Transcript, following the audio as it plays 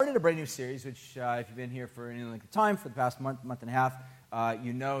started a brand new series, which if you've been here for any length of time, for the past month and a half,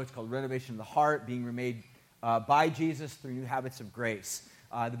 you know it's called Renovation of the Heart, being remade by Jesus through new habits of grace.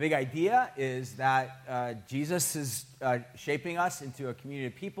 The big idea is that Jesus is shaping us into a community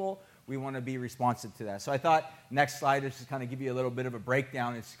of people. We want to be responsive to that. So I thought next slide is just kind of give you a little bit of a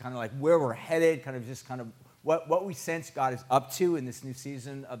breakdown. It's kind of like where we're headed, kind of what we sense God is up to in this new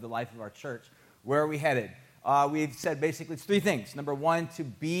season of the life of our church. Where are we headed? We've said basically it's three things. Number one, to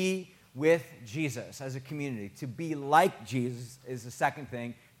be with Jesus as a community. To be like Jesus is the second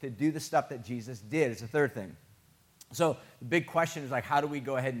thing. To do the stuff that Jesus did is the third thing. So the big question is like, how do we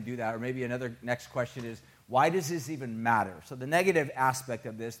go ahead and do that? Or maybe another next question is, why does this even matter? So the negative aspect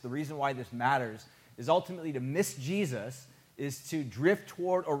of this, the reason why this matters, is ultimately to miss Jesus is to drift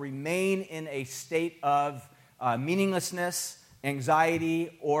toward or remain in a state of meaninglessness,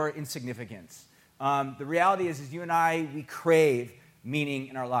 anxiety, or insignificance. The reality is you and I, we crave meaning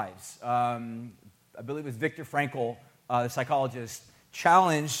in our lives. I believe it was Viktor Frankl, the psychologist,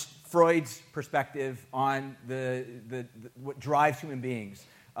 challenged Freud's perspective on what drives human beings.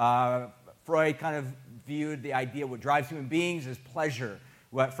 Freud kind of viewed the idea what drives human beings as pleasure.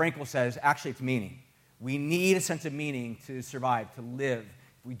 What Frankl says, actually it's meaning. We need a sense of meaning to survive, to live.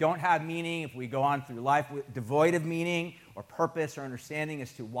 If we don't have meaning, if we go on through life devoid of meaning or purpose or understanding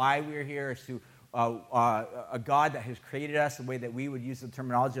as to why we're here, as to a God that has created us, the way that we would use the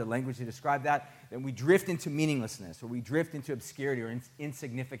terminology or language to describe that, then we drift into meaninglessness, or we drift into obscurity or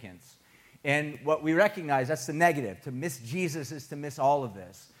insignificance. And what we recognize, that's the negative. To miss Jesus is to miss all of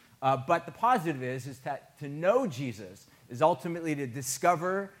this. But the positive is that to know Jesus is ultimately to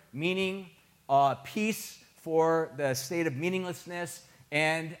discover meaning, peace for the state of meaninglessness,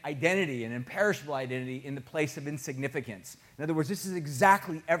 and identity, an imperishable identity in the place of insignificance. In other words, this is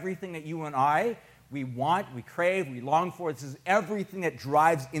exactly everything that you and I, we want, we crave, we long for. This is everything that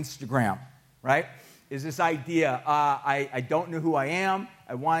drives Instagram, right? Is this idea, I don't know who I am.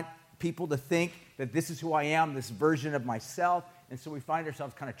 I want people to think that this is who I am, this version of myself. And so we find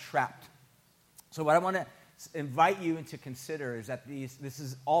ourselves kind of trapped. So what I want to invite you to consider is that this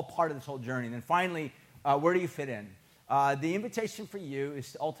is all part of this whole journey. And then finally, where do you fit in? The invitation for you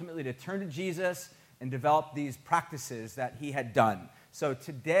is ultimately to turn to Jesus and develop these practices that he had done. So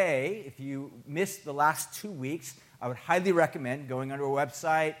today, if you missed the last 2 weeks, I would highly recommend going onto our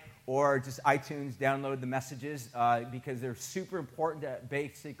website or just iTunes, download the messages because they're super important to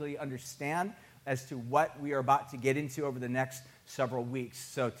basically understand as to what we are about to get into over the next several weeks.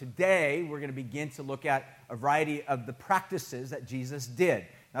 So today, we're going to begin to look at a variety of the practices that Jesus did.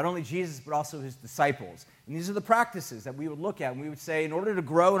 Not only Jesus, but also his disciples. And these are the practices that we would look at, and we would say, in order to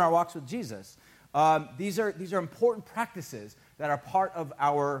grow in our walks with Jesus, these are important practices that are part of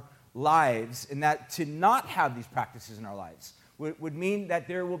our lives, and that to not have these practices in our lives would mean that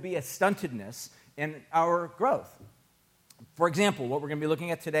there will be a stuntedness in our growth. For example, what we're going to be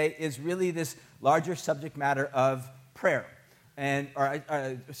looking at today is really this larger subject matter of prayer.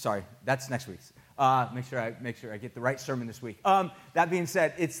 Sorry, that's next week's. Make sure I get the right sermon this week. That being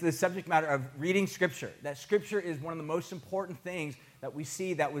said, it's the subject matter of reading Scripture. That Scripture is one of the most important things that we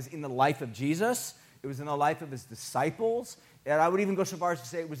see that was in the life of Jesus. It was in the life of his disciples. And I would even go so far as to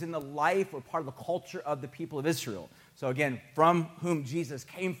say it was in the life or part of the culture of the people of Israel. So again, from whom Jesus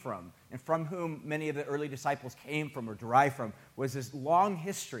came from and from whom many of the early disciples came from or derived from was this long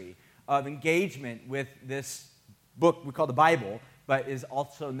history of engagement with this book we call the Bible, but is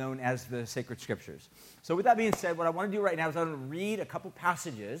also known as the sacred scriptures. So with that being said, what I want to do right now is I'm going to read a couple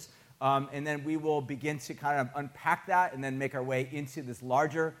passages, and then we will begin to kind of unpack that and then make our way into this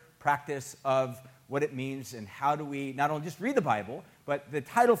larger practice of what it means and how do we not only just read the Bible, but the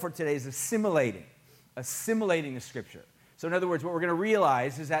title for today is assimilating the scripture. So in other words, what we're going to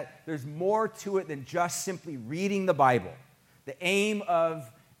realize is that there's more to it than just simply reading the Bible. The aim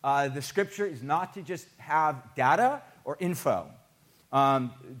of the scripture is not to just have data or info.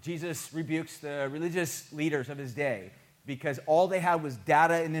 Jesus rebukes the religious leaders of his day because all they had was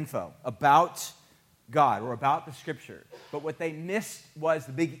data and info about God or about the Scripture. But what they missed was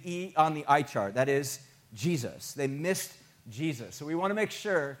the big E on the eye chart, that is Jesus. They missed Jesus. So we want to make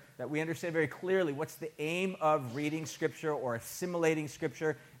sure that we understand very clearly what's the aim of reading Scripture or assimilating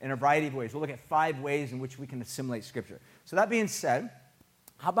Scripture in a variety of ways. We'll look at 5 ways in which we can assimilate Scripture. So that being said,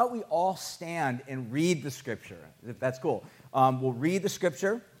 how about we all stand and read the Scripture, if that's cool. We'll read the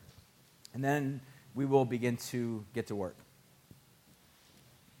Scripture, and then we will begin to get to work.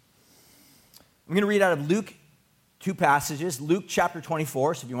 I'm going to read out of Luke 2 passages. Luke chapter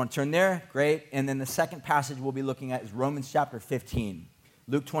 24, so if you want to turn there, great. And then the second passage we'll be looking at is Romans chapter 15.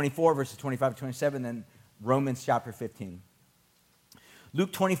 Luke 24, verses 25 to 27, then Romans chapter 15.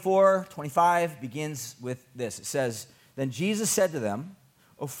 Luke 24:25 begins with this. It says, "Then Jesus said to them,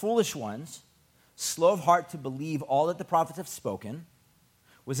 'O foolish ones, slow of heart to believe all that the prophets have spoken.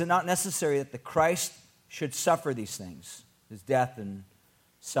 Was it not necessary that the Christ should suffer these things, his death and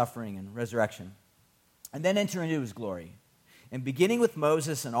suffering and resurrection, and then enter into his glory?' And beginning with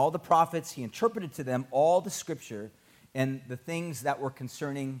Moses and all the prophets, he interpreted to them all the scripture and the things that were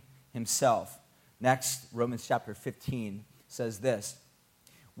concerning himself." Next, Romans chapter 15 says this,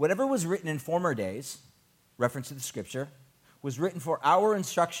 "Whatever was written in former days," reference to the scripture, "was written for our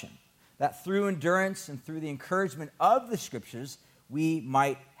instruction, that through endurance and through the encouragement of the scriptures, we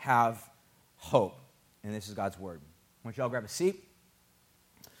might have hope." And this is God's word. I want you all to grab a seat.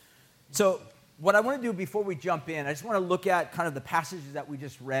 So what I want to do before we jump in, I just want to look at kind of the passages that we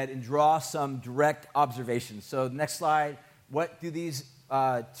just read and draw some direct observations. So next slide, what do these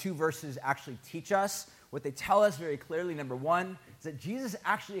two verses actually teach us? What they tell us very clearly, number one, is that Jesus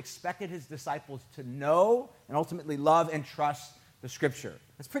actually expected his disciples to know and ultimately love and trust the scripture.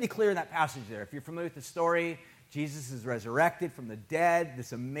 That's pretty clear in that passage there. If you're familiar with the story, Jesus is resurrected from the dead.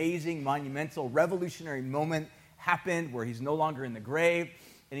 This amazing, monumental, revolutionary moment happened where he's no longer in the grave,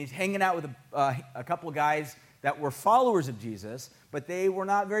 and he's hanging out with a couple of guys that were followers of Jesus, but they were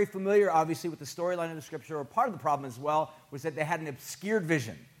not very familiar, obviously, with the storyline of the scripture, or part of the problem as well was that they had an obscured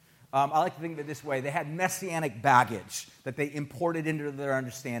vision. I like to think of it this way. They had messianic baggage that they imported into their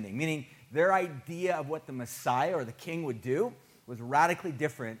understanding, meaning their idea of what the Messiah or the king would do was radically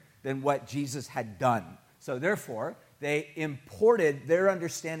different than what Jesus had done. So therefore, they imported their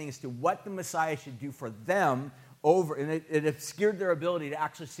understanding as to what the Messiah should do for them over, and it obscured their ability to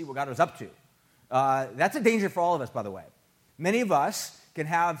actually see what God was up to. That's a danger for all of us, by the way. Many of us can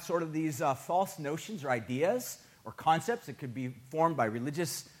have sort of these false notions or ideas or concepts that could be formed by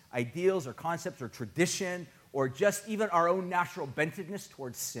religious ideals or concepts or tradition, or just even our own natural bentedness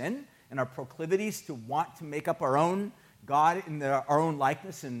towards sin and our proclivities to want to make up our own God in our own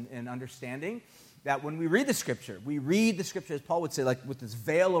likeness and understanding, that when we read the scripture, as Paul would say, like with this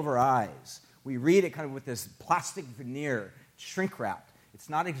veil over our eyes. We read it kind of with this plastic veneer, shrink-wrapped. It's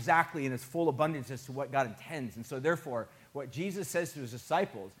not exactly in its full abundance as to what God intends. And so therefore, what Jesus says to his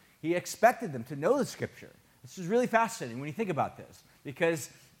disciples, he expected them to know the scripture. This is really fascinating when you think about this, because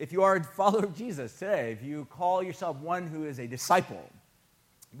if you are a follower of Jesus today, if you call yourself one who is a disciple,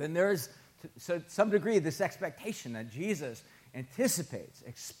 then there's, to some degree, this expectation that Jesus anticipates,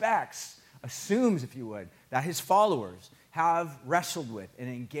 expects, assumes, if you would, that his followers have wrestled with and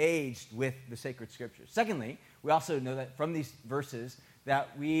engaged with the sacred scriptures. Secondly, we also know that from these verses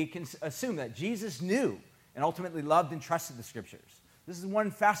that we can assume that Jesus knew and ultimately loved and trusted the scriptures. This is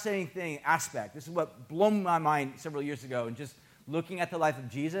one fascinating aspect. This is what blew my mind several years ago, and just looking at the life of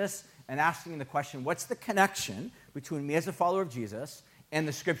Jesus and asking the question, what's the connection between me as a follower of Jesus and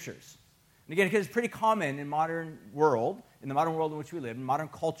the scriptures? And again, because it's pretty common in the modern world in which we live, in modern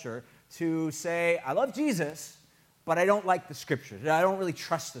culture, to say, I love Jesus, but I don't like the scriptures. I don't really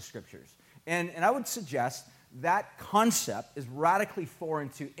trust the scriptures. And I would suggest that concept is radically foreign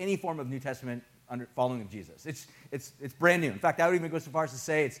to any form of New Testament following of Jesus. It's brand new. In fact, I would even go so far as to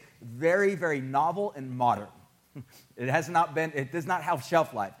say it's very, very novel and modern. It does not have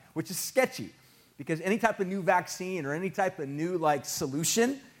shelf life, which is sketchy, because any type of new vaccine or any type of new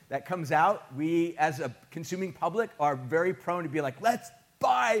solution that comes out, we as a consuming public are very prone to be like, let's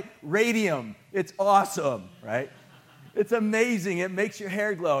buy radium. It's awesome, right? It's amazing. It makes your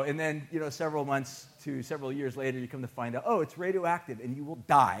hair glow. And then, several months to several years later, you come to find out, it's radioactive, and you will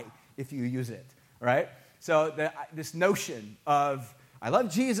die if you use it, right? So this notion of, I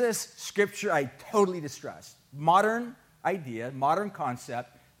love Jesus, scripture, I totally distrust. Modern idea, modern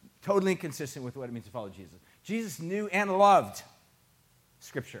concept, totally inconsistent with what it means to follow Jesus. Jesus knew and loved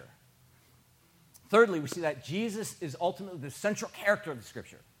scripture. Thirdly, we see that Jesus is ultimately the central character of the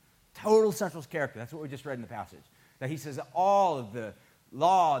scripture. Total central character. That's what we just read in the passage. That he says that all of the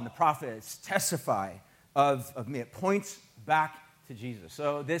law and the prophets testify of me. It points back to Jesus.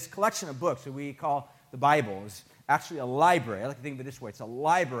 So this collection of books that we call the Bible is actually a library. I like to think of it this way. It's a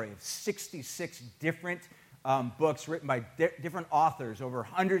library of 66 different books written by different authors over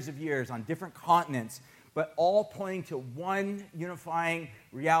hundreds of years on different continents, but all pointing to one unifying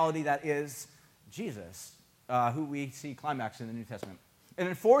reality, that is Jesus, who we see climax in the New Testament. And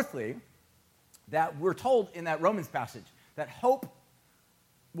then fourthly, that we're told in that Romans passage that hope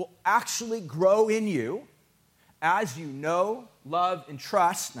will actually grow in you as you know, love, and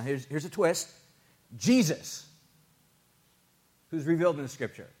trust, now here's a twist, Jesus, who's revealed in the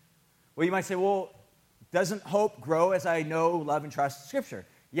Scripture. Well, you might say, well, doesn't hope grow as I know, love, and trust Scripture?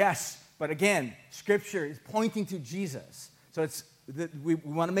 Yes, but again, Scripture is pointing to Jesus. So it's we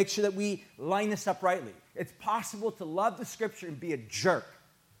want to make sure that we line this up rightly. It's possible to love the Scripture and be a jerk,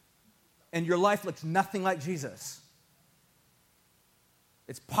 and your life looks nothing like Jesus.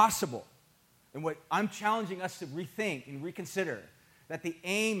 It's possible. And what I'm challenging us to rethink and reconsider, that the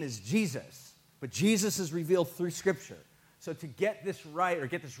aim is Jesus, but Jesus is revealed through Scripture. So to get this right or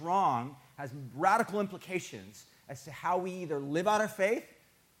get this wrong has radical implications as to how we either live out our faith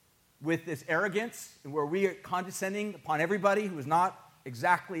with this arrogance, and where we are condescending upon everybody who is not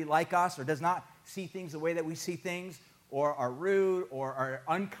exactly like us or does not see things the way that we see things, or are rude or are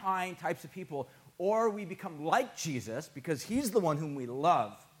unkind types of people, or we become like Jesus because he's the one whom we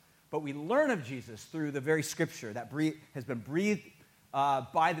love, but we learn of Jesus through the very Scripture that has been breathed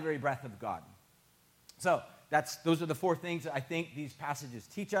by the very breath of God. So those are the four things that I think these passages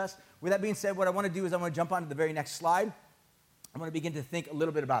teach us. With that being said, what I want to do is I want to jump on to the very next slide. I want to begin to think a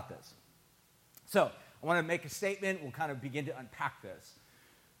little bit about this. So I want to make a statement. We'll kind of begin to unpack this.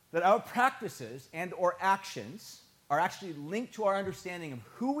 That our practices and or actions are actually linked to our understanding of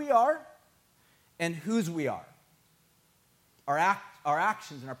who we are and whose we are. Our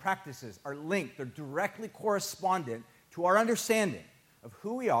actions and our practices are linked. They're directly correspondent to our understanding of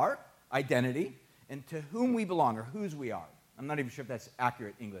who we are, identity, and to whom we belong or whose we are. I'm not even sure if that's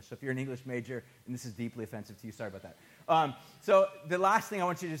accurate English. So if you're an English major and this is deeply offensive to you, sorry about that. So the last thing I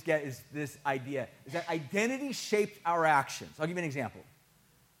want you to just get is this idea, is that identity shaped our actions. I'll give you an example.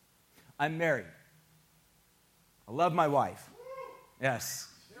 I'm married. I love my wife. Yes,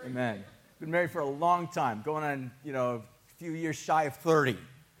 amen. Been married for a long time, going on, a few years shy of 30, which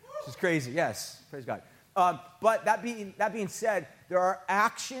is crazy. Yes, praise God. But that being said, there are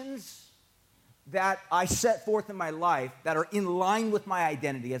actions that I set forth in my life that are in line with my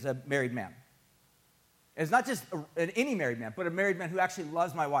identity as a married man. It's not just any married man, but a married man who actually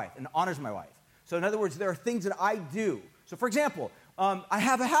loves my wife and honors my wife. So in other words, there are things that I do. So for example, I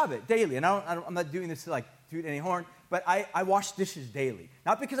have a habit daily, and I'm not doing this to toot any horn, but I wash dishes daily.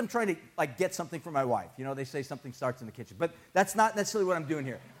 Not because I'm trying to get something for my wife. They say something starts in the kitchen, but that's not necessarily what I'm doing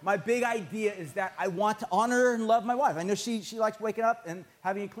here. My big idea is that I want to honor and love my wife. I know she likes waking up and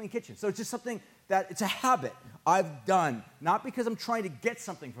having a clean kitchen. So it's just something that it's a habit I've done, not because I'm trying to get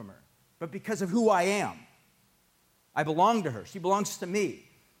something from her, but because of who I am. I belong to her. She belongs to me.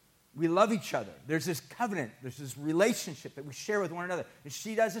 We love each other. There's this covenant. There's this relationship that we share with one another. And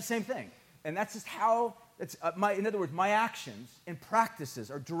she does the same thing. And that's just how, in other words, my actions and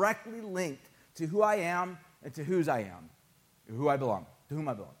practices are directly linked to who I am and to whose I am, who I belong, to whom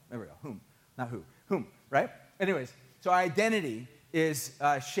I belong. There we go. Whom, not who. Whom, right? Anyways, so our identity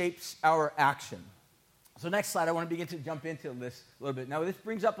shapes our action. So next slide, I want to begin to jump into this a little bit. Now, this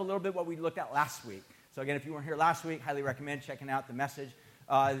brings up a little bit what we looked at last week. So again, if you weren't here last week, highly recommend checking out the message.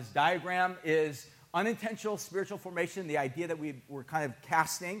 This diagram is unintentional spiritual formation. The idea that we were kind of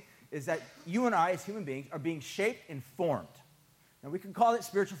casting is that you and I, as human beings, are being shaped and formed. Now, we can call it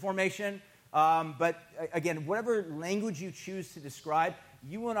spiritual formation, but again, whatever language you choose to describe,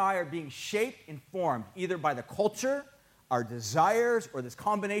 you and I are being shaped and formed either by the culture, our desires, or this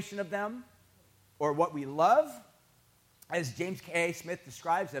combination of them, or what we love, as James K. Smith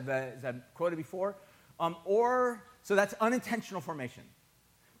describes, as I've quoted before, so that's unintentional formation.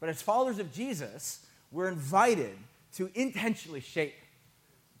 But as followers of Jesus, we're invited to intentionally shape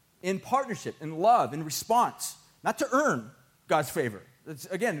in partnership, in love, in response, not to earn God's favor.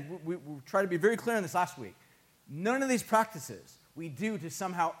 Again, we tried to be very clear on this last week. None of these practices we do to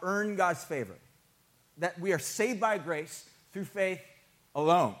somehow earn God's favor. That we are saved by grace through faith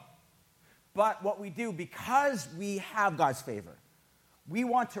alone. But what we do, because we have God's favor, we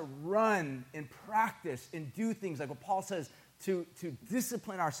want to run and practice and do things like what Paul says, to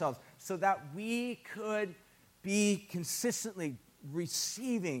discipline ourselves so that we could be consistently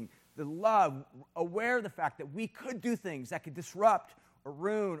receiving the love, aware of the fact that we could do things that could disrupt or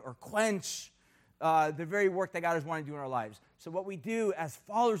ruin or quench the very work that God has wanted to do in our lives. So what we do as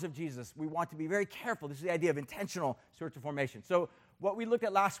followers of Jesus, we want to be very careful. This is the idea of intentional spiritual formation. So what we looked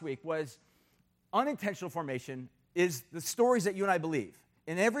at last week was unintentional formation is the stories that you and I believe.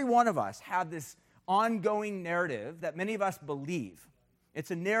 And every one of us have this ongoing narrative that many of us believe.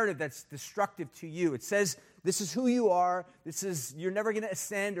 It's a narrative that's destructive to you. It says, this is who you are. You're never going to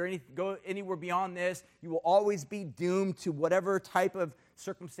ascend or go anywhere beyond this. You will always be doomed to whatever type of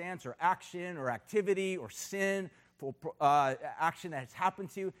circumstance or action or activity or sin, action that has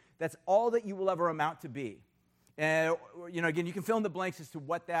happened to you. That's all that you will ever amount to be. And, again, you can fill in the blanks as to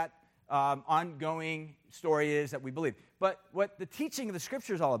what that ongoing story is that we believe. But what the teaching of the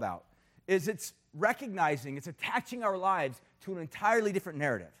Scripture is all about is it's attaching our lives to an entirely different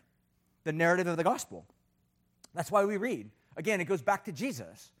narrative, the narrative of the gospel. That's why we read. Again, it goes back to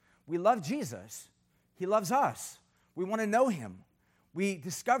Jesus. We love Jesus. He loves us. We want to know him. We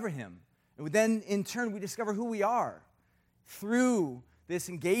discover him. And then, in turn, we discover who we are through this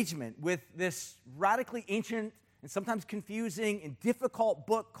engagement with this radically ancient and sometimes confusing and difficult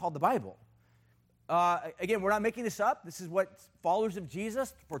book called the Bible. Again, we're not making this up. This is what followers of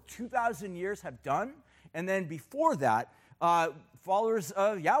Jesus for 2,000 years have done. And then before that, followers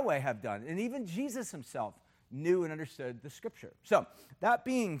of Yahweh have done. And even Jesus himself knew and understood the Scripture. So, that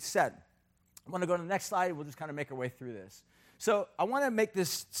being said, I want to go to the next slide. We'll just kind of make our way through this. So, I want to make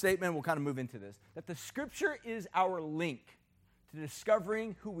this statement. We'll kind of move into this. That the Scripture is our link to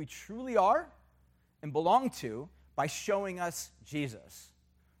discovering who we truly are and belong to by showing us Jesus.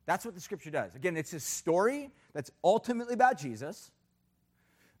 That's what the Scripture does. Again, it's a story that's ultimately about Jesus.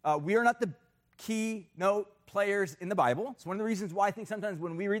 We are not the keynote players in the Bible. It's one of the reasons why I think sometimes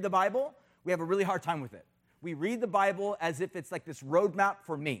when we read the Bible, we have a really hard time with it. We read the Bible as if it's like this roadmap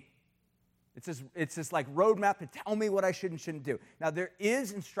for me. It's this like roadmap to tell me what I should and shouldn't do. Now, there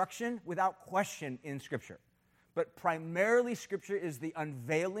is instruction without question in Scripture. But primarily, Scripture is the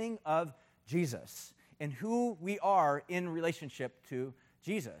unveiling of Jesus and who we are in relationship to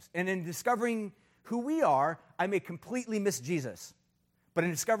Jesus. And in discovering who we are, I may completely miss Jesus. But in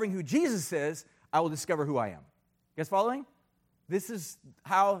discovering who Jesus is, I will discover who I am. You guys following? This is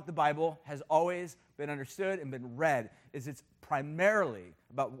how the Bible has always been understood and been read, is it's primarily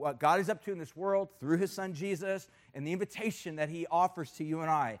about what God is up to in this world through his son Jesus and the invitation that he offers to you and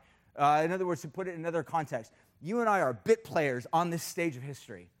I. In other words, to put it in another context, you and I are bit players on this stage of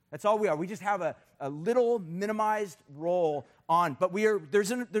history. That's all we are. We just have a little minimized role on, but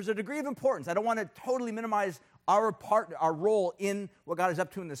there's a degree of importance. I don't want to totally minimize our role in what God is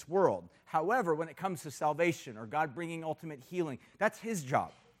up to in this world. However, when it comes to salvation or God bringing ultimate healing, that's his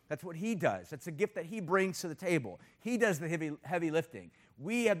job. That's what he does. That's a gift that he brings to the table. He does the heavy lifting.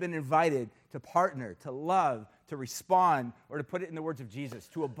 We have been invited to partner, to love, to respond, or to put it in the words of Jesus,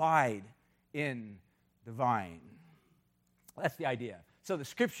 to abide in the vine. That's the idea. So the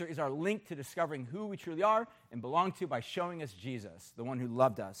Scripture is our link to discovering who we truly are and belong to by showing us Jesus, the one who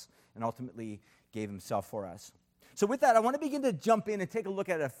loved us and ultimately gave himself for us. So with that, I want to begin to jump in and take a look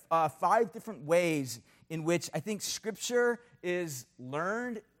at 5 different ways in which I think Scripture is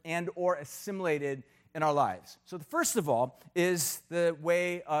learned and or assimilated in our lives. So the first of all is the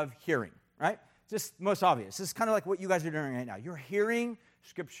way of hearing, right? Just most obvious. This is kind of like what you guys are doing right now. You're hearing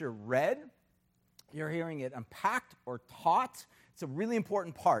Scripture read. You're hearing it unpacked or taught. It's a really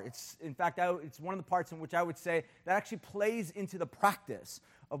important part. It's one of the parts in which I would say that actually plays into the practice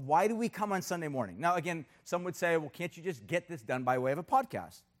of why do we come on Sunday morning. Now, again, some would say, well, can't you just get this done by way of a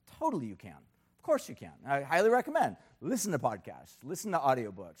podcast? Totally you can. Of course you can. I highly recommend. Listen to podcasts. Listen to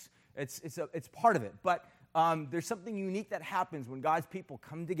audiobooks. It's part of it. But there's something unique that happens when God's people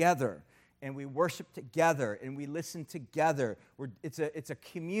come together and we worship together and we listen together. It's a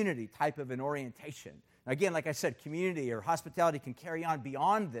community type of an orientation. Again, like I said, community or hospitality can carry on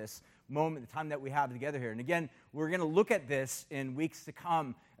beyond this moment, the time that we have together here. And again, we're going to look at this in weeks to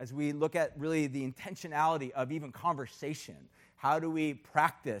come as we look at really the intentionality of even conversation. How do we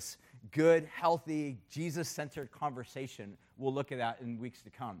practice good, healthy, Jesus-centered conversation? We'll look at that in weeks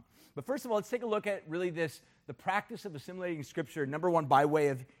to come. But first of all, let's take a look at really the practice of assimilating Scripture, number one, by way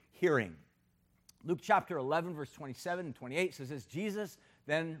of hearing. Luke chapter 11, verse 27 and 28 says this, Jesus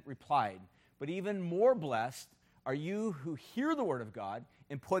then replied, "But even more blessed are you who hear the word of God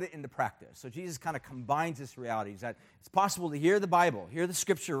and put it into practice." So Jesus kind of combines this reality, is that it's possible to hear the Bible, hear the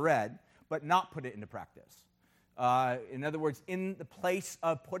Scripture read, but not put it into practice. In other words, in the place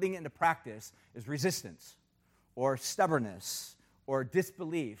of putting it into practice is resistance or stubbornness or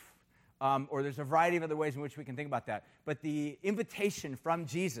disbelief. Or there's a variety of other ways in which we can think about that. But the invitation from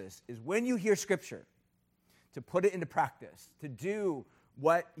Jesus is when you hear Scripture, to put it into practice, to do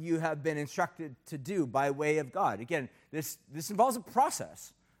what you have been instructed to do by way of God. Again, this involves a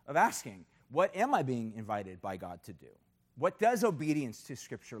process of asking, what am I being invited by God to do? What does obedience to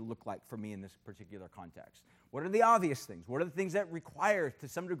Scripture look like for me in this particular context? What are the obvious things? What are the things that require, to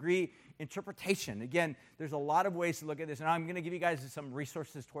some degree, interpretation? Again, there's a lot of ways to look at this, and I'm going to give you guys some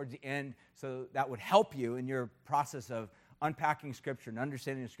resources towards the end so that would help you in your process of unpacking Scripture and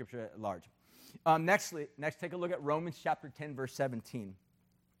understanding the Scripture at large. Next, take a look at Romans chapter 10, verse 17.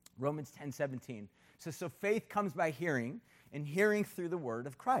 Romans 10:17 says, "So faith comes by hearing, and hearing through the word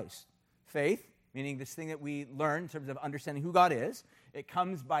of Christ." Faith, meaning this thing that we learn in terms of understanding who God is, it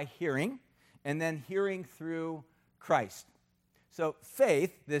comes by hearing, and then hearing through Christ. So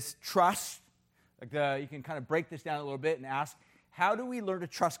faith, this trust, you can kind of break this down a little bit and ask, how do we learn to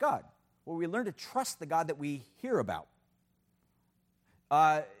trust God? Well, we learn to trust the God that we hear about.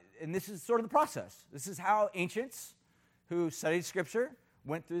 And this is sort of the process. This is how ancients who studied Scripture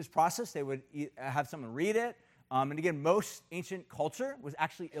went through this process. They would have someone read it. And again, most ancient culture was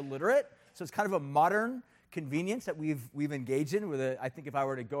actually illiterate. So it's kind of a modern convenience that we've engaged in. I think if I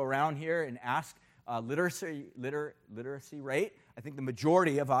were to go around here and ask literacy rate, I think the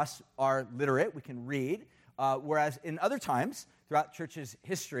majority of us are literate. We can read. Whereas in other times, throughout church's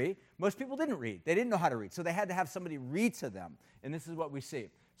history, most people didn't read. They didn't know how to read. So they had to have somebody read to them. And this is what we see.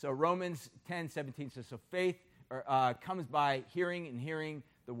 So Romans 10:17 says, so faith comes by hearing, and hearing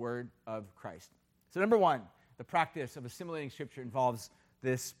the word of Christ. So number one, the practice of assimilating Scripture involves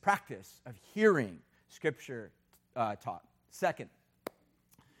this practice of hearing Scripture taught. Second,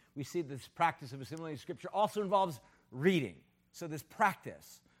 we see this practice of assimilating Scripture also involves reading. So this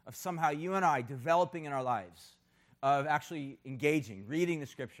practice of somehow you and I developing in our lives, of actually engaging, reading the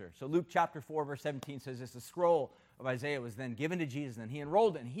Scripture. So Luke chapter 4, verse 17 says this, the scroll of Isaiah was then given to Jesus, and he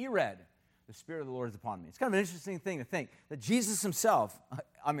enrolled it, and he read, the Spirit of the Lord is upon me. It's kind of an interesting thing to think, that Jesus himself,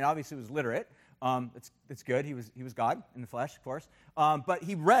 I mean, obviously was literate. It's good. He was God in the flesh, of course. But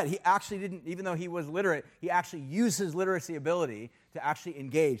he read. He actually didn't, even though he was literate, he actually used his literacy ability to actually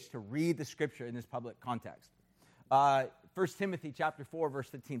engage, to read the Scripture in this public context. 1 Timothy chapter 4, verse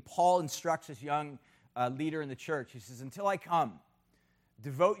 15, Paul instructs this young leader in the church. He says, until I come,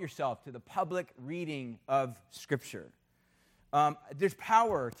 devote yourself to the public reading of Scripture. There's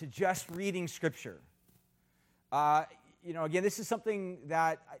power to just reading Scripture. Again, this is something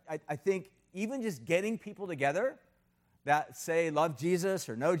that I think even just getting people together that say love Jesus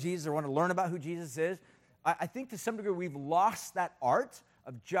or know Jesus or want to learn about who Jesus is, I think to some degree we've lost that art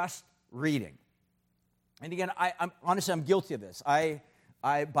of just reading. And again, I'm guilty of this. I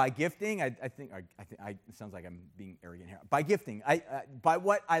by gifting, I think it sounds like I'm being arrogant here. By gifting, by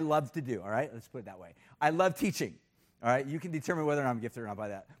what I love to do. All right, let's put it that way. I love teaching. All right, you can determine whether or not I'm gifted or not by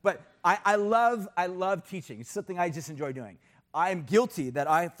that. But I love teaching. It's something I just enjoy doing. I'm guilty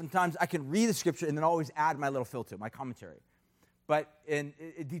that sometimes I can read the Scripture and then always add my little filter, my commentary. But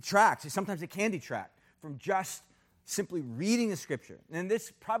it detracts. Sometimes it can detract from just simply reading the Scripture. And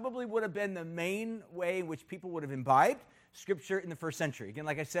this probably would have been the main way in which people would have imbibed Scripture in the first century. Again,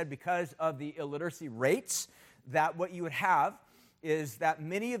 like I said, because of the illiteracy rates, that what you would have is that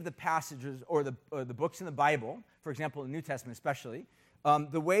many of the passages or the books in the Bible, for example, the New Testament especially,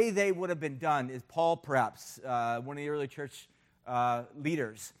 the way they would have been done is Paul, perhaps, one of the early church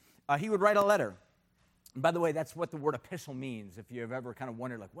leaders, he would write a letter. And by the way, that's what the word epistle means, if you've ever kind of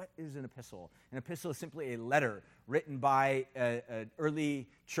wondered, like, what is an epistle? An epistle is simply a letter written by an early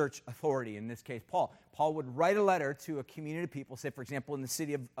church authority, in this case, Paul. Paul would write a letter to a community of people, say, for example, in the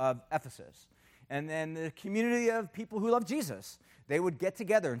city of Ephesus. And then the community of people who love Jesus, they would get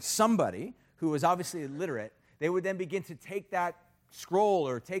together, and somebody who was obviously illiterate, they would then begin to take that scroll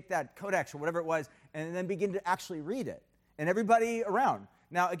or take that codex or whatever it was, and then begin to actually read it. And everybody around.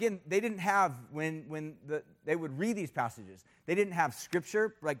 Now, again, they didn't have, when they would read these passages, they didn't have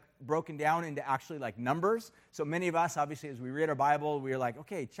Scripture like broken down into actually like numbers. So many of us, obviously, as we read our Bible, we are like,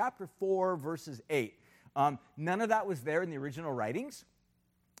 okay, chapter 4, verses 8. None of that was there in the original writings.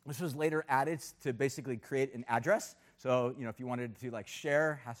 This was later added to basically create an address. So, if you wanted to like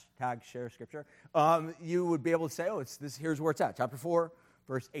share, hashtag share Scripture, you would be able to say, oh, it's this. Here's where it's at, chapter 4,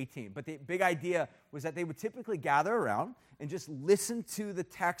 verse 18. But the big idea was that they would typically gather around and just listen to the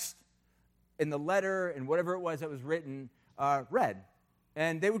text in the letter and whatever it was that was written read.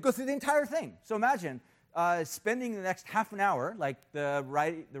 And they would go through the entire thing. So imagine spending the next half an hour, like the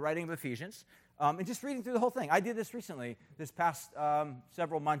writing of Ephesians, and just reading through the whole thing. I did this recently, this past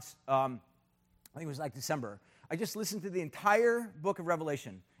several months. I think it was like December. I just listened to the entire book of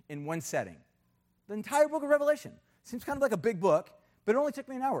Revelation in one setting. The entire book of Revelation. Seems kind of like a big book, but it only took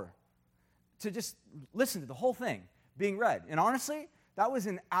me an hour to just listen to the whole thing being read. And honestly, that was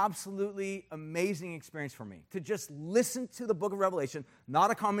an absolutely amazing experience for me, to just listen to the book of Revelation,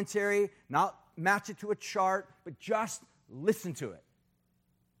 not a commentary, not match it to a chart, but just listen to it.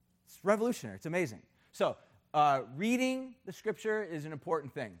 It's revolutionary. It's amazing. So reading the Scripture is an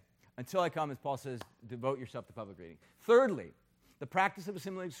important thing. Until I come, as Paul says, devote yourself to public reading. Thirdly, the practice of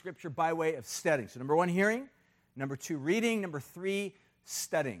assimilating Scripture by way of studying. So number 1, hearing. Number 2, reading. Number 3,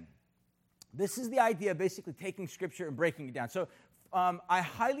 studying. This is the idea of basically taking Scripture and breaking it down. So I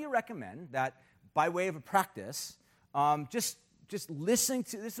highly recommend that by way of a practice, just listening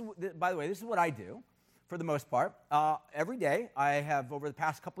to, by the way, this is what I do for the most part. Every day, I have, over the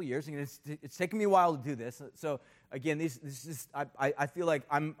past couple of years, and it's taken me a while to do this. So again, I feel like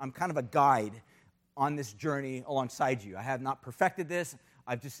I'm kind of a guide on this journey alongside you. I have not perfected this.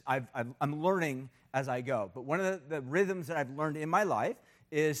 I'm learning as I go. But one of the rhythms that I've learned in my life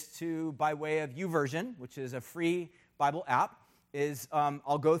is to, by way of YouVersion, which is a free Bible app, is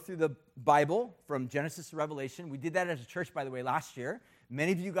I'll go through the Bible from Genesis to Revelation. We did that as a church, by the way, last year.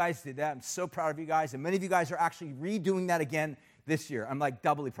 Many of you guys did that. I'm so proud of you guys. And many of you guys are actually redoing that again this year. I'm like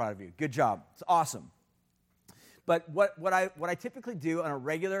doubly proud of you. Good job. It's awesome. But what I typically do on a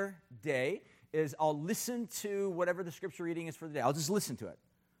regular day is I'll listen to whatever the scripture reading is for the day. I'll just listen to it.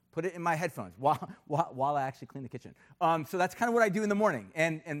 Put it in my headphones while I actually clean the kitchen. So that's kind of what I do in the morning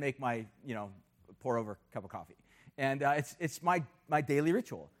and make my, pour over a cup of coffee. And it's my daily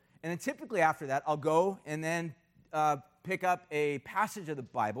ritual. And then typically after that, I'll go and then pick up a passage of the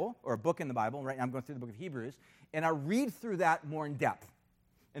Bible or a book in the Bible. Right now I'm going through the book of Hebrews. And I'll read through that more in depth.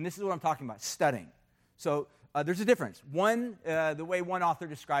 And this is what I'm talking about, studying. So there's a difference. One, the way one author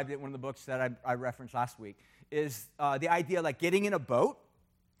described it, one of the books that I referenced last week, is the idea like getting in a boat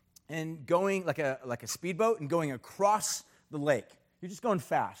and going like a speedboat and going across the lake. You're just going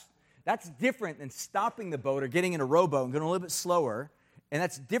fast. That's different than stopping the boat or getting in a rowboat and going a little bit slower. And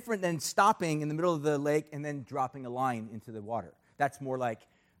that's different than stopping in the middle of the lake and then dropping a line into the water. That's more like,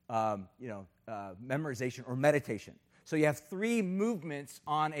 memorization or meditation. So you have three movements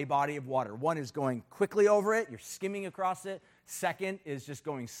on a body of water. One is going quickly over it. You're skimming across it. Second is just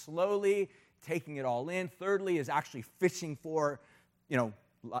going slowly, taking it all in. Thirdly is actually fishing for,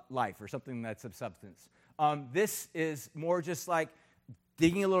 life or something that's of substance. This is more just like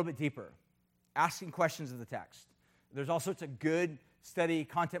digging a little bit deeper, asking questions of the text. There's all sorts of good study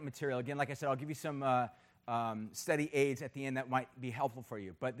content material. Again, like I said, I'll give you some study aids at the end that might be helpful for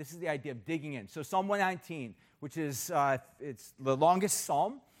you. But this is the idea of digging in. So Psalm 119, which is it's the longest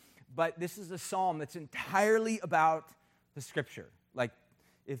psalm, but this is a psalm that's entirely about the Scripture.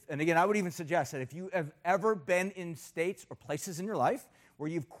 And again, I would even suggest that if you have ever been in states or places in your life where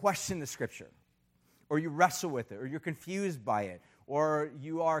you've questioned the Scripture, or you wrestle with it, or you're confused by it, or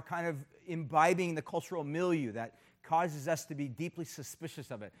you are kind of imbibing the cultural milieu that causes us to be deeply suspicious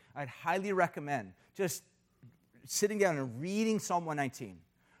of it, I'd highly recommend just sitting down and reading Psalm 119,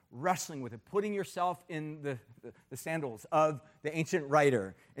 wrestling with it, putting yourself in the sandals of the ancient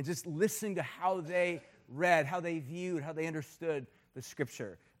writer, and just listening to how they read, how they viewed, how they understood the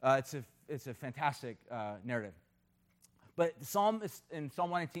Scripture. It's a fantastic narrative. But the psalmist in Psalm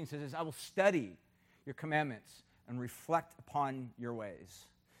 119 says, I will study your commandments and reflect upon your ways.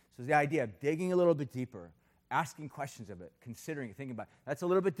 So the idea of digging a little bit deeper, asking questions of it, considering it, thinking about it. That's a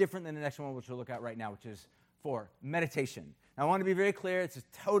little bit different than the next one, which we'll look at right now, which is for meditation. Now, I want to be very clear. It's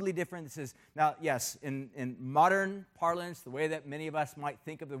totally different. This is, now, yes, in modern parlance, the way that many of us might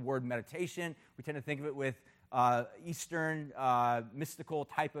think of the word meditation, we tend to think of it with Eastern mystical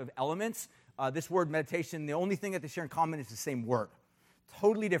type of elements. This word meditation, the only thing that they share in common is the same word.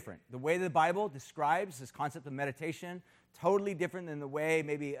 Totally different. The way the Bible describes this concept of meditation, totally different than the way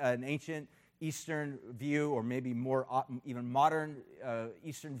maybe an ancient Eastern view or maybe more even modern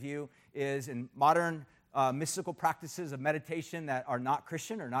Eastern view is. In modern mystical practices of meditation that are not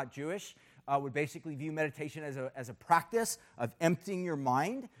Christian or not Jewish would basically view meditation as a practice of emptying your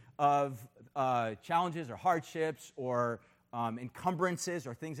mind of challenges or hardships or encumbrances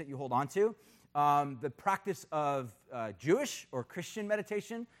or things that you hold on to. The practice of Jewish or Christian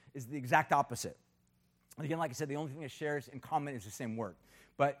meditation is the exact opposite. And again, like I said, the only thing it shares in common is the same word.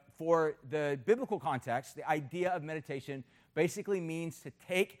 But for the biblical context, the idea of meditation basically means to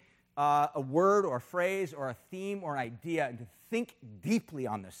take a word or a phrase or a theme or an idea and to think deeply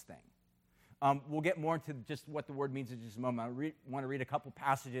on this thing. We'll get more into just what the word means in just a moment. I want to read a couple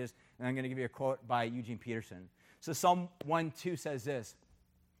passages, and I'm going to give you a quote by Eugene Peterson. So Psalm 1:2 says this,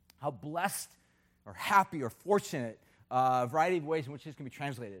 how blessed or happy or fortunate, a variety of ways in which this can be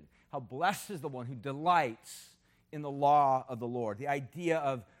translated. How blessed is the one who delights in the law of the Lord. The idea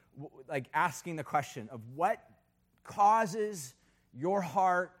of like asking the question of what causes your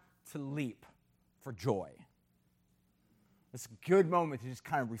heart to leap for joy. It's a good moment to just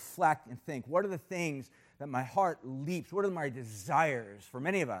kind of reflect and think, what are the things that my heart leaps? What are my desires? For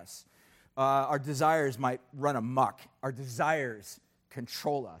many of us, our desires might run amok. Our desires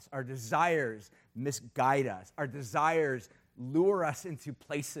control us. Our desires misguide us. Our desires lure us into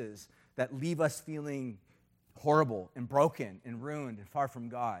places that leave us feeling horrible and broken and ruined and far from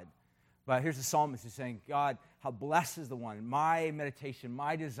God. But here's the psalmist who's saying, God, how blessed is the one. My meditation,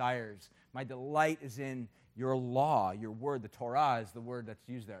 my desires, my delight is in your law, your word. The Torah is the word that's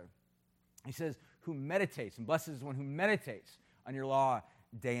used there. He says, who meditates, and blessed is the one who meditates on your law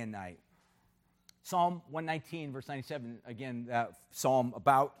day and night. Psalm 119, verse 97, again, that psalm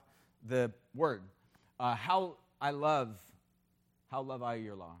about the word. How How love I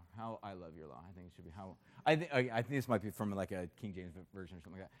your law. How I love your law. I think it should be how. I think this might be from like a King James version or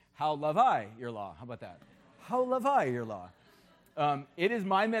something like that. How love I your law. How about that? How love I your law. It is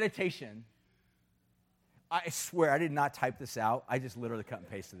my meditation. I swear I did not type this out. I just literally cut and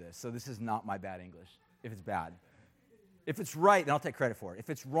pasted this. So this is not my bad English, if it's bad. If it's right, then I'll take credit for it. If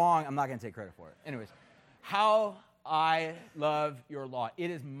it's wrong, I'm not going to take credit for it. Anyways, how I love your law.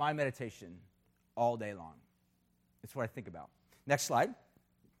 It is my meditation all day long. It's what I think about. Next slide.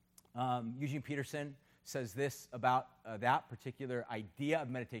 Eugene Peterson says this about that particular idea of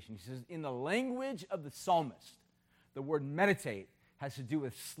meditation. He says, in the language of the psalmist, the word meditate has to do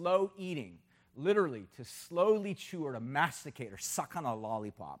with slow eating, literally to slowly chew or to masticate or suck on a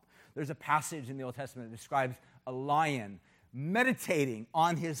lollipop. There's a passage in the Old Testament that describes a lion meditating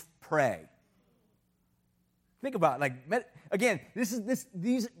on his prey. Think about it. Again,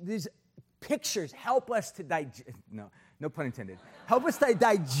 these pictures help us to digest, no pun intended, help us to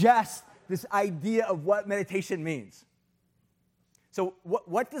digest this idea of what meditation means. So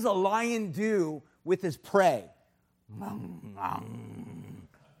what does a lion do with his prey?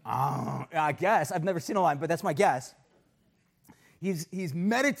 I guess. I've never seen a lion, but that's my guess. He's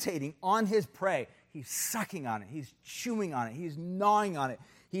meditating on his prey. He's sucking on it. He's chewing on it. He's gnawing on it.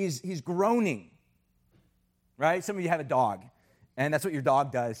 He's groaning. Right? Some of you have a dog, and that's what your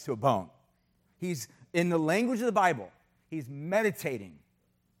dog does to a bone. He's, in the language of the Bible, he's meditating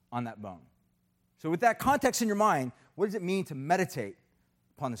on that bone. So with that context in your mind, what does it mean to meditate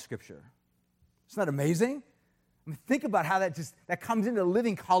upon the Scripture? Isn't that amazing? I mean, think about how that comes into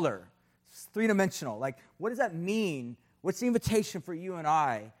living color. It's three-dimensional. Like, what does that mean? What's the invitation for you and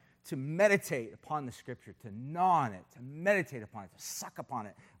I to meditate upon the Scripture, to gnaw on it, to meditate upon it, to suck upon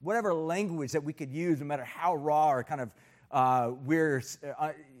it? Whatever language that we could use, no matter how raw or kind of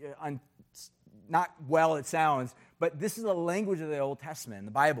not well it sounds, but this is the language of the Old Testament, in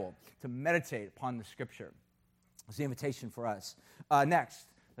the Bible, to meditate upon the Scripture. It's the invitation for us. Next,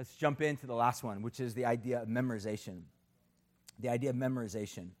 let's jump into the last one, which is the idea of memorization. The idea of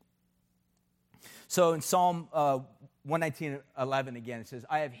memorization. So in Psalm 119:11 again, it says,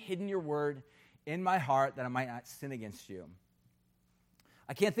 I have hidden your word in my heart that I might not sin against you.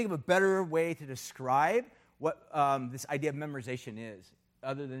 I can't think of a better way to describe what this idea of memorization is,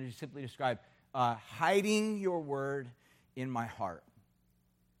 other than to simply describe hiding your word in my heart.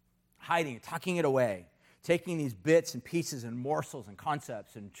 Hiding it, tucking it away, taking these bits and pieces and morsels and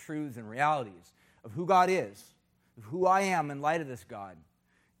concepts and truths and realities of who God is, of who I am in light of this God,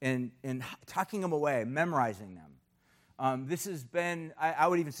 and tucking them away, memorizing them. This has been, I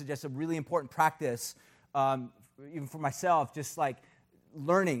would even suggest, a really important practice, even for myself, just like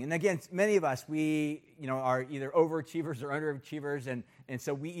learning. And again, many of us, we are either overachievers or underachievers, and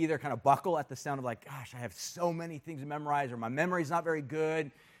so we either kind of buckle at the sound of like, gosh, I have so many things to memorize, or my memory's not very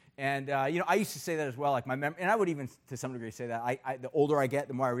good. And I used to say that as well, like my memory, and I would even to some degree say that. The older I get,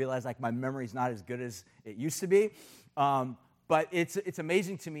 the more I realize like my memory's not as good as it used to be. But it's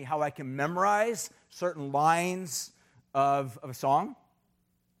amazing to me how I can memorize certain lines of a song.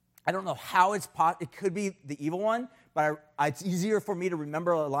 I don't know how it could be the evil one, but it's easier for me to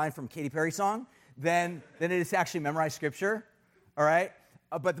remember a line from a Katy Perry song than it is to actually memorize Scripture, all right?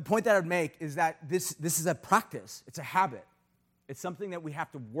 But the point that I would make is that this is a practice. It's a habit. It's something that we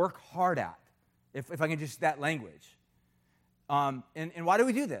have to work hard at, if I can just that language. And why do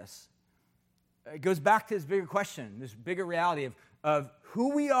we do this? It goes back to this bigger question, this bigger reality of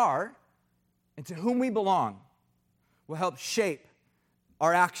who we are and to whom we belong will help shape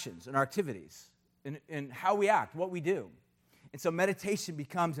our actions and our activities and how we act, what we do. And so meditation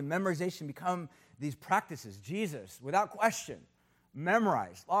becomes and memorization become these practices. Jesus, without question,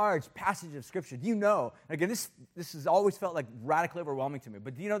 memorized large passages of Scripture. Do you know, again, this has always felt like radically overwhelming to me,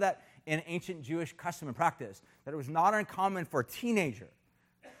 but do you know that in ancient Jewish custom and practice, that it was not uncommon for a teenager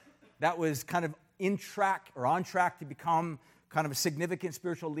that was kind of on track to become kind of a significant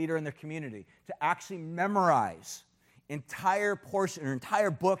spiritual leader in their community to actually memorize entire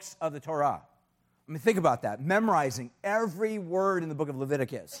books of the Torah? I mean, think about that. Memorizing every word in the book of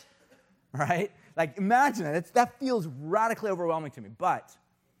Leviticus, right? Like, imagine it. That feels radically overwhelming to me. But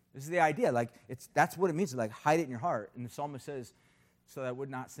this is the idea. Like, that's what it means to like hide it in your heart. And the psalmist says, so that I would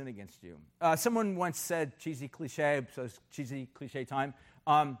not sin against you. Someone once said, cheesy cliche, so it's cheesy cliche time.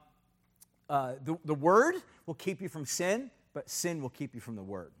 The word will keep you from sin, but sin will keep you from the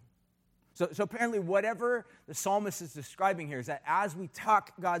word. So apparently whatever the psalmist is describing here is that as we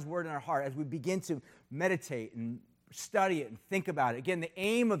tuck God's word in our heart, as we begin to meditate and study it and think about it, again, the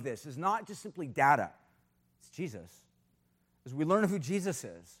aim of this is not just simply data. It's Jesus. As we learn of who Jesus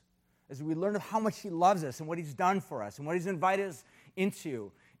is, as we learn of how much he loves us and what he's done for us and what he's invited us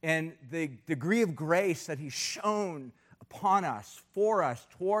into, and the degree of grace that he's shown upon us, for us,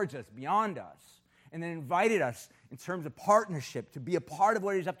 towards us, beyond us, and then invited us in terms of partnership to be a part of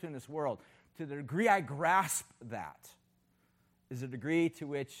what he's up to in this world. To the degree I grasp that is the degree to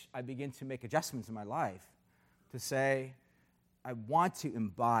which I begin to make adjustments in my life to say, I want to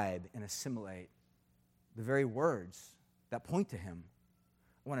imbibe and assimilate the very words that point to him.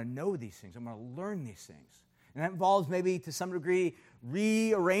 I want to know these things. I want to learn these things. And that involves maybe to some degree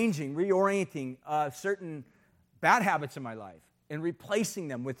reorienting certain bad habits in my life and replacing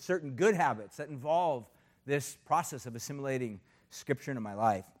them with certain good habits that involve this process of assimilating Scripture into my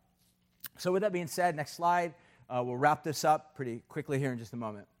life. So with that being said, next slide. We'll wrap this up pretty quickly here in just a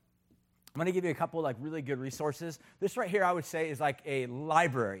moment. I'm going to give you a couple really good resources. This right here, I would say, is like a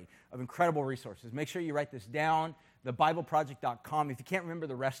library of incredible resources. Make sure you write this down, thebibleproject.com. If you can't remember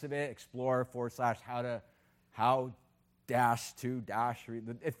the rest of it, explore/how to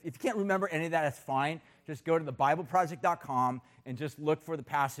read. If you can't remember any of that, that's fine. Just go to thebibleproject.com and just look for the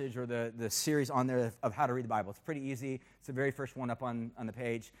passage or the series on there of how to read the Bible. It's pretty easy. It's the very first one up on the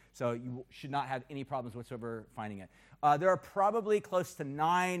page, so you should not have any problems whatsoever finding it. There are probably close to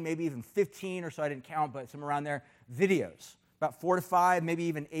 9, maybe even 15 or so, I didn't count, but somewhere around there, videos. About 4 to 5, maybe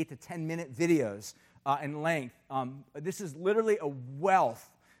even 8 to 10-minute videos in length. This is literally a wealth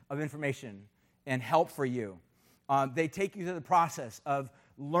of information and help for you. They take you through the process of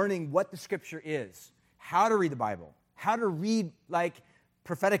learning what the Scripture is, how to read the Bible, how to read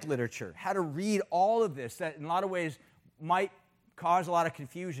prophetic literature, how to read all of this that in a lot of ways might cause a lot of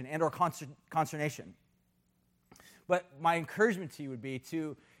confusion and or consternation. But my encouragement to you would be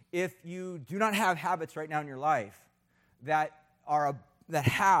if you do not have habits right now in your life that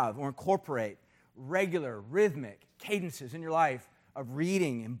have or incorporate regular, rhythmic cadences in your life of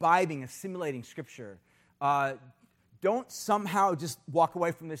reading, imbibing, assimilating Scripture, don't somehow just walk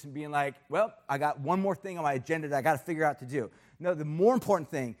away from this and being like, well, I got one more thing on my agenda that I got to figure out to do. No, the more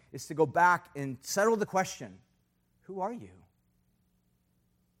important thing is to go back and settle the question, who are you?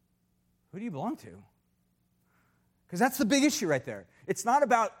 Who do you belong to? Because that's the big issue right there. It's not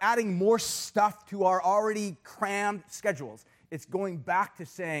about adding more stuff to our already crammed schedules. It's going back to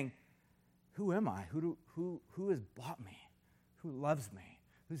saying, who am I? Who has bought me? Who loves me?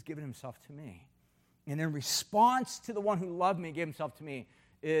 Who's given himself to me? And in response to the one who loved me and gave himself to me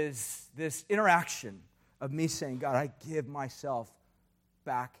is this interaction of me saying, God, I give myself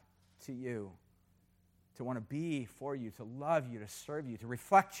back to you, to want to be for you, to love you, to serve you, to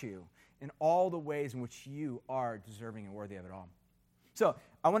reflect you in all the ways in which you are deserving and worthy of it all. So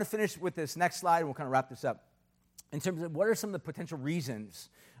I want to finish with this next slide, and we'll kind of wrap this up. In terms of what are some of the potential reasons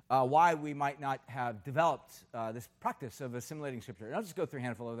why we might not have developed this practice of assimilating Scripture. And I'll just go through a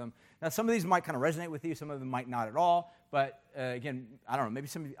handful of them. Now, some of these might kind of resonate with you. Some of them might not at all. But again, I don't know. Maybe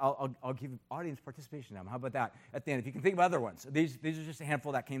some of you, I'll give audience participation now. How about that at the end? If you can think of other ones. These are just a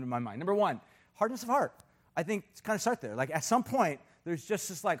handful that came to my mind. Number one, hardness of heart. I think it's kind of start there. Like at some point, there's just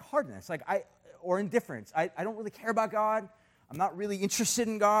this hardness, or indifference. I don't really care about God. I'm not really interested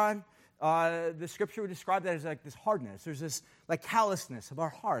in God. The Scripture would describe that as this hardness. There's this callousness of our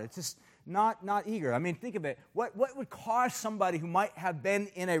heart. It's just not eager. I mean, think of it. What would cause somebody who might have been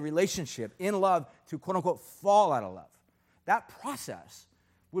in a relationship, in love, to quote unquote fall out of love? That process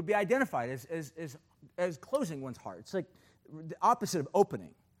would be identified as closing one's heart. It's like the opposite of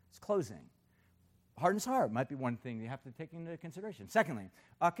opening. It's closing. Hardness of heart might be one thing you have to take into consideration. Secondly,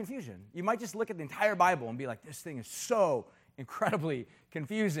 confusion. You might just look at the entire Bible and be like, this thing is so incredibly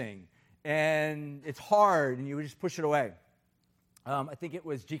confusing, and it's hard, and you would just push it away. I think it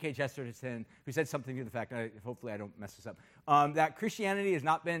was G.K. Chesterton who said something to the fact, hopefully I don't mess this up, that Christianity has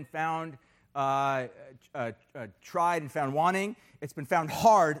not been found tried and found wanting. It's been found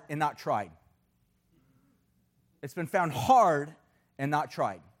hard and not tried. It's been found hard and not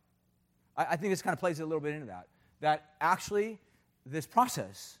tried. I think this kind of plays a little bit into that actually this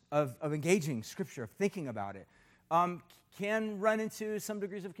process of engaging Scripture, of thinking about it, can run into some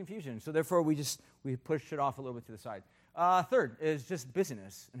degrees of confusion. So therefore, we push it off a little bit to the side. Third is just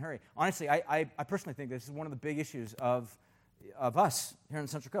busyness and hurry. Honestly, I personally think this is one of the big issues of us here on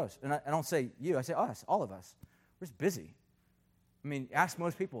the Central Coast. And I don't say you, I say us, all of us. We're just busy. I mean, ask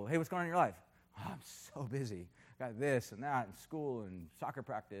most people, hey, what's going on in your life? Oh, I'm so busy. Got this and that and school and soccer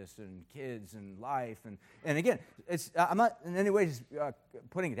practice and kids and life. And again, I'm not in any way just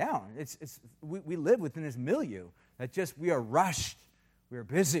putting it down. We live within this milieu that just we are rushed, we are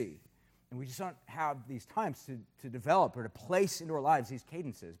busy, and we just don't have these times to develop or to place into our lives these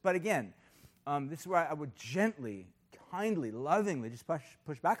cadences. But again, this is where I would gently, kindly, lovingly just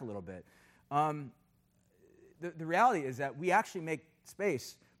push back a little bit. the reality is that we actually make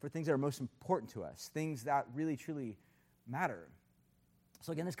space for things that are most important to us, things that really, truly matter.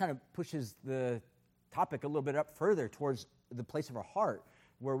 So again, this kind of pushes the topic a little bit up further towards the place of our heart,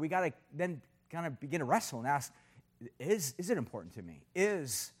 where we got to then kind of begin to wrestle and ask, is it important to me?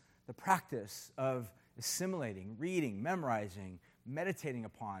 Is the practice of assimilating, reading, memorizing, meditating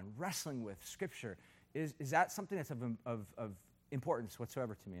upon, wrestling with Scripture, is that something that's of importance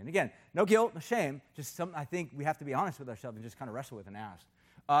whatsoever to me? And again, no guilt, no shame, just something I think we have to be honest with ourselves and just kind of wrestle with and ask.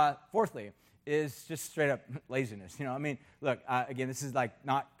 Fourthly, is just straight up laziness. I mean, look, again, this is like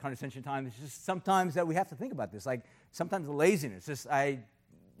not condescension time. It's just sometimes that we have to think about this. Like sometimes the laziness, just I,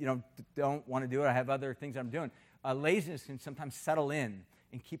 don't want to do it. I have other things I'm doing. Laziness can sometimes settle in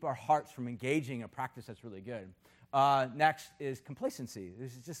and keep our hearts from engaging in a practice that's really good. Next is complacency.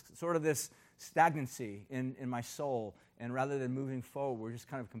 This is just sort of this stagnancy in my soul, and rather than moving forward, we're just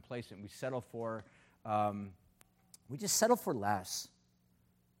kind of complacent. We settle for, we just settle for less.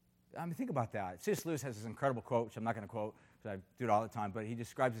 I mean, think about that. C.S. Lewis has this incredible quote, which I'm not going to quote because I do it all the time, but he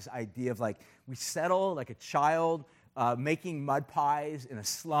describes this idea of like we settle like a child making mud pies in a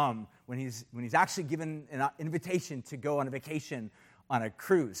slum when he's actually given an invitation to go on a vacation on a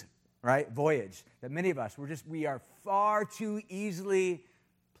cruise, right, voyage. That many of us, we are far too easily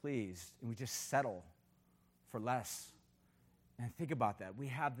pleased, and we just settle for less. And think about that. We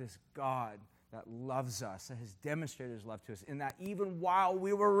have this God that loves us, that has demonstrated his love to us, in that even while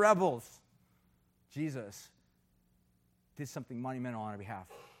we were rebels, Jesus did something monumental on our behalf.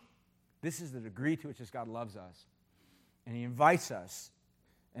 This is the degree to which this God loves us. And he invites us.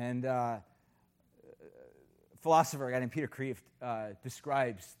 And philosopher, a guy named Peter Kreeft,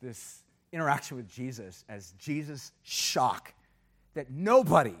 describes this interaction with Jesus as Jesus' shock that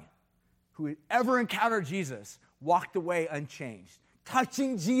nobody who had ever encountered Jesus walked away unchanged.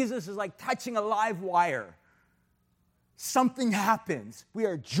 Touching Jesus is like touching a live wire. Something happens. We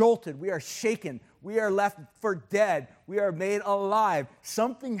are jolted. We are shaken. We are left for dead. We are made alive.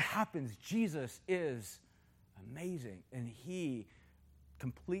 Something happens. Jesus is amazing, and he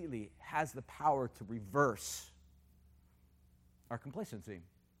completely has the power to reverse our complacency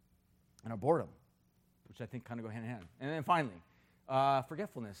and our boredom, which I think kind of go hand in hand. And then finally,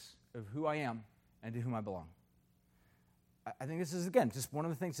 forgetfulness of who I am and to whom I belong. I think this is, again, just one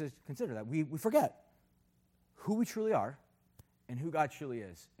of the things to consider, that we forget who we truly are and who God truly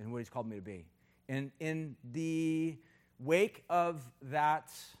is and what he's called me to be. And in the wake of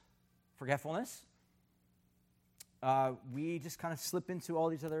that forgetfulness, we just kind of slip into all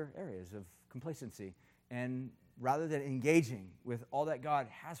these other areas of complacency. And rather than engaging with all that God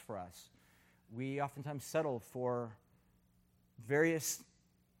has for us, we oftentimes settle for various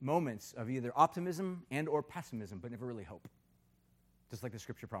moments of either optimism and or pessimism, but never really hope. Just like the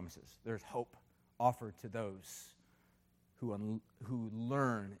scripture promises, there's hope offered to those who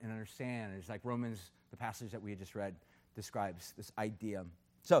learn and understand. It's like Romans, the passage that we had just read, describes this idea.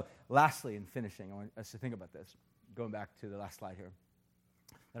 So lastly, in finishing, I want us to think about this, going back to the last slide here,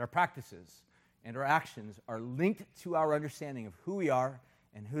 that our practices and our actions are linked to our understanding of who we are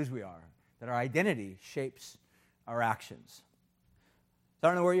and whose we are, that our identity shapes our actions. So I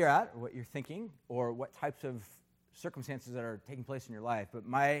don't know where you're at or what you're thinking or what types of circumstances that are taking place in your life, but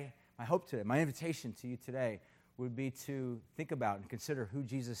my hope today, my invitation to you today would be to think about and consider who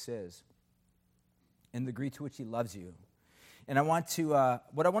Jesus is and the degree to which he loves you. And I want to,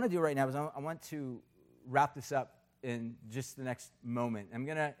 what I want to do right now is I want to wrap this up in just the next moment. I'm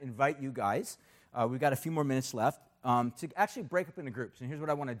going to invite you guys, we've got a few more minutes left, to actually break up into groups. And here's what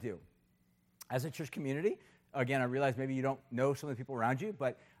I want to do. As a church community, again, I realize maybe you don't know some of the people around you,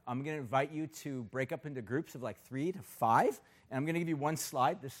 but I'm going to invite you to break up into groups of like 3 to 5. And I'm going to give you one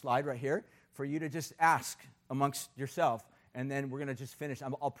slide, this slide right here, for you to just ask amongst yourself. And then we're going to just finish.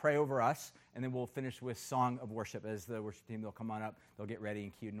 I'll pray over us, and then we'll finish with song of worship. As the worship team, they'll come on up. They'll get ready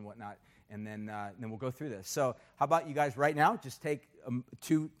and cued and whatnot. And then we'll go through this. So how about you guys right now just take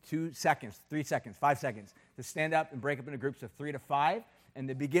 2 seconds, 3 seconds, 5 seconds to stand up and break up into groups of 3 to 5. And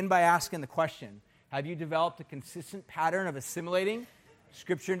to begin by asking the question, have you developed a consistent pattern of assimilating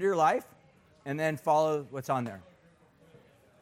Scripture into your life? And then follow what's on there.